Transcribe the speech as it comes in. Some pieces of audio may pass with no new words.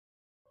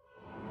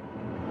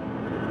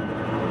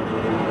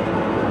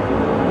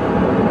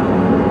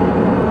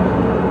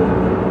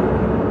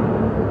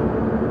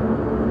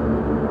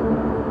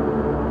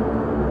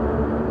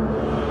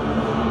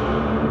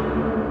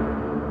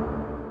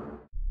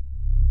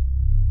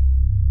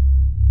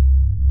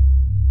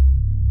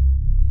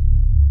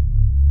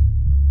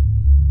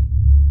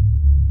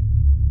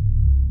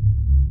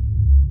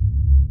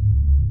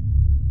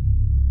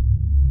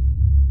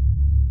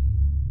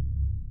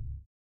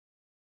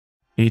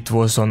It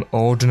was an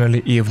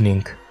ordinary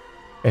evening.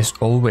 As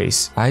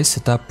always, I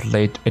sat up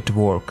late at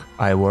work.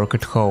 I work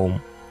at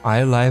home.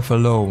 I live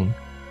alone.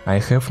 I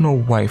have no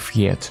wife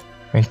yet.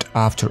 And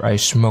after I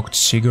smoked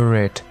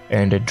cigarette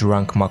and a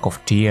drank mug of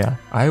tea,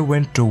 I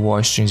went to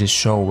wash in the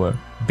shower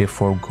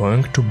before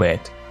going to bed.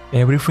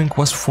 Everything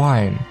was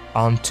fine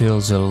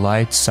until the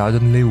light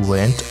suddenly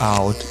went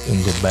out in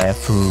the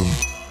bathroom.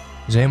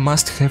 They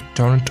must have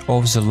turned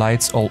off the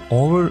lights all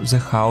over the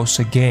house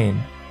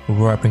again.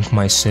 Wrapping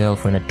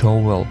myself in a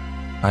towel,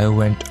 I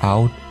went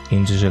out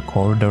into the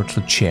corridor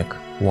to check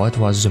what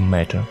was the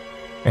matter.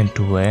 And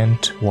when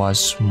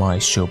was my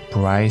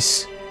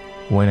surprise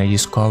when I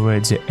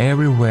discovered that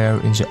everywhere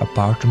in the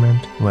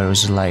apartment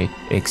was light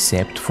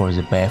except for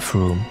the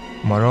bathroom.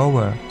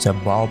 Moreover, the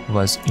bulb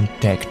was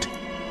intact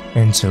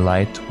and the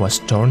light was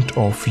turned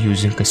off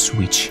using a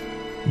switch.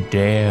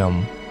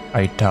 Damn,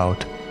 I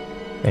thought,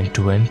 and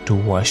went to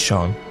wash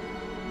on.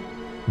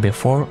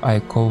 Before I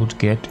could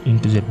get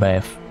into the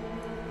bath,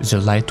 the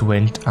light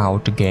went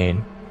out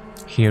again.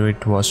 Here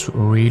it was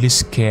really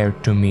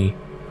scared to me.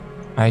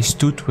 I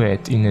stood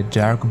wet in a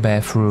dark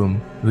bathroom,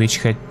 which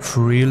had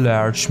 3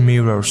 large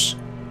mirrors.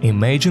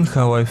 Imagine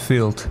how I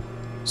felt.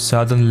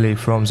 Suddenly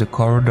from the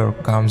corridor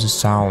comes the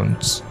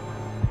sounds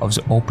of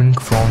the opening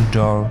front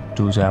door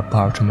to the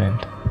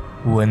apartment,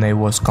 when I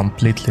was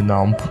completely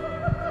numb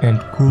and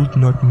could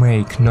not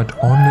make not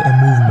only a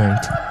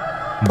movement,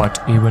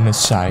 but even a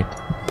sigh.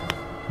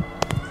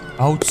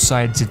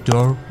 Outside the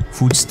door,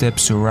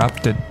 footsteps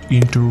erupted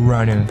into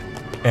running,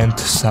 and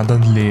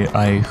suddenly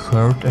I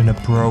heard an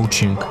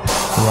approaching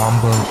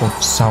rumble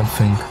of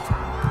something.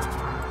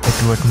 At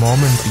that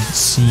moment it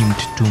seemed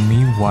to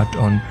me what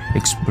an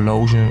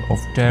explosion of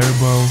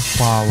terrible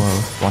power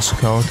was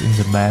heard in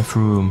the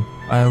bathroom.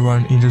 I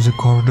ran into the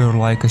corridor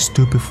like a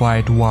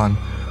stupefied one,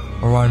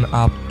 ran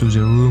up to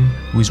the room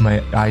with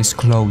my eyes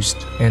closed,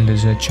 and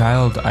as a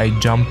child I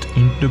jumped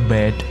into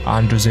bed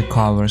under the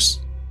covers.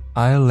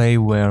 I lay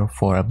there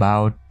for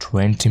about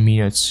 20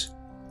 minutes,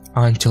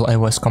 until I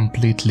was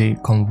completely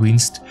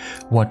convinced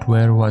that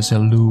there was a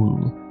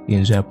lure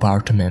in the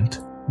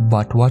apartment.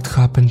 But what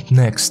happened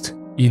next?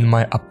 In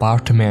my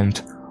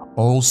apartment,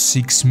 all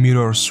 6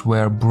 mirrors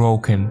were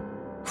broken,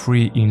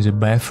 3 in the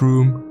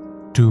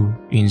bathroom, 2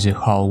 in the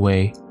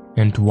hallway,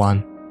 and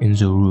 1 in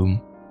the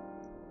room.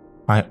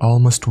 I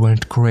almost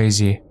went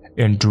crazy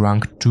and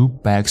drank 2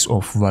 packs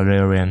of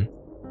valerian.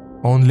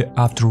 Only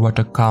after that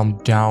I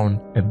calmed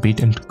down a bit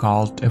and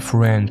called a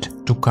friend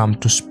to come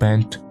to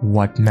spend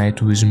that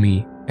night with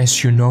me.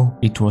 As you know,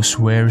 it was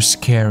very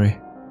scary.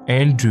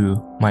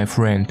 Andrew, my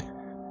friend,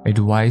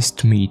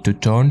 advised me to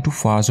turn to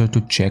Father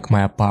to check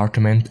my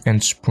apartment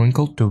and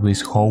sprinkle it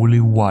with holy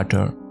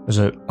water.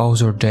 The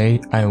other day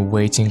I am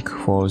waiting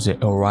for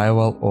the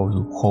arrival of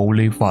the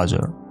Holy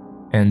Father,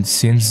 and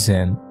since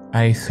then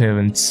I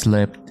haven't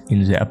slept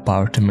in the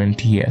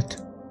apartment yet.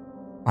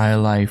 I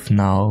live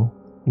now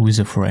with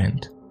a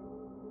friend.